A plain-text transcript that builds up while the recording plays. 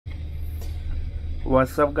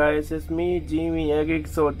What's up guys, it's me Jimmy again.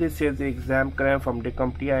 So this is the exam cram from the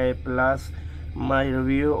CompTIA plus. My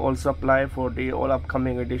review also apply for the all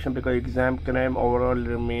upcoming edition because exam cram overall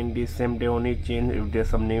remain the same. They only change if there's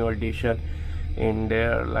some new edition in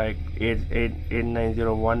there, like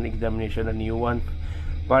 8901 examination, a new one.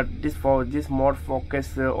 But this more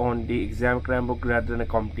focus on the exam cram book rather than a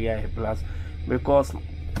CompTIA plus, because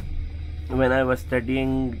when I was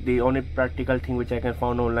studying, the only practical thing which I can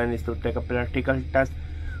find online is to take a practical test,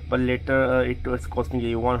 but later it was costing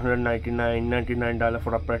me $199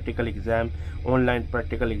 for a practical exam, online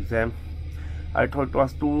practical exam. I thought it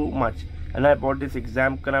was too much, and I bought this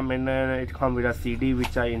exam cram, and it comes with a CD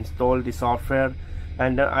which I installed the software,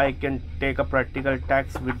 and then I can take a practical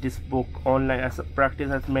test with this book online as a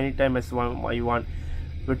practice as many times as you want.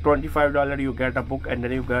 With $25 you get a book, and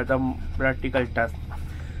then you get a practical test.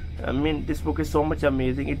 I mean, this book is so much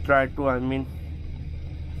amazing. It tried to, I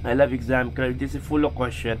love exam cram. This is full of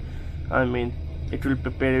question. It will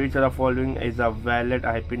prepare which are the following is a valid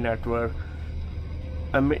IP network.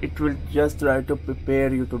 It will just try to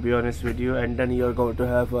prepare you, to be honest with you, and then you're going to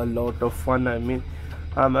have a lot of fun.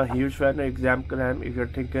 I'm a huge fan of exam cram. If you're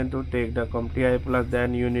thinking to take the CompTIA plus,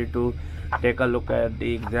 then you need to take a look at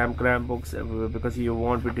the exam cram books, because you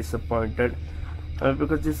won't be disappointed.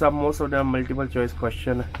 Because these are most of them multiple choice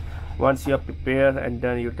question. Once you are prepared, and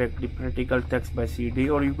then you take the practical text by CD,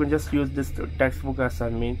 or you can just use this textbook as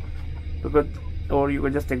because, or you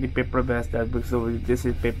can just take the paper based test book. So this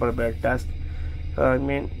is paper based test. At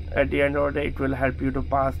the end of the day, it will help you to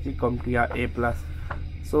pass the CompTIA A plus.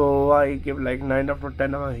 So I give like 9 out of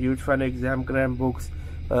 10. I'm a huge fan of exam cram books.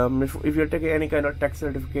 If you're taking any kind of tech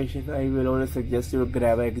certification, I will always suggest you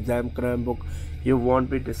grab an exam cram book. You won't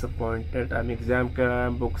be disappointed. Exam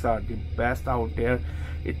cram books are the best out there.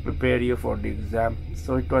 It prepare you for the exam.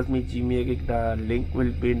 So it was me, Jimmy. The link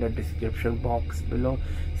will be in the description box below.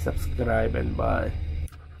 Subscribe and bye.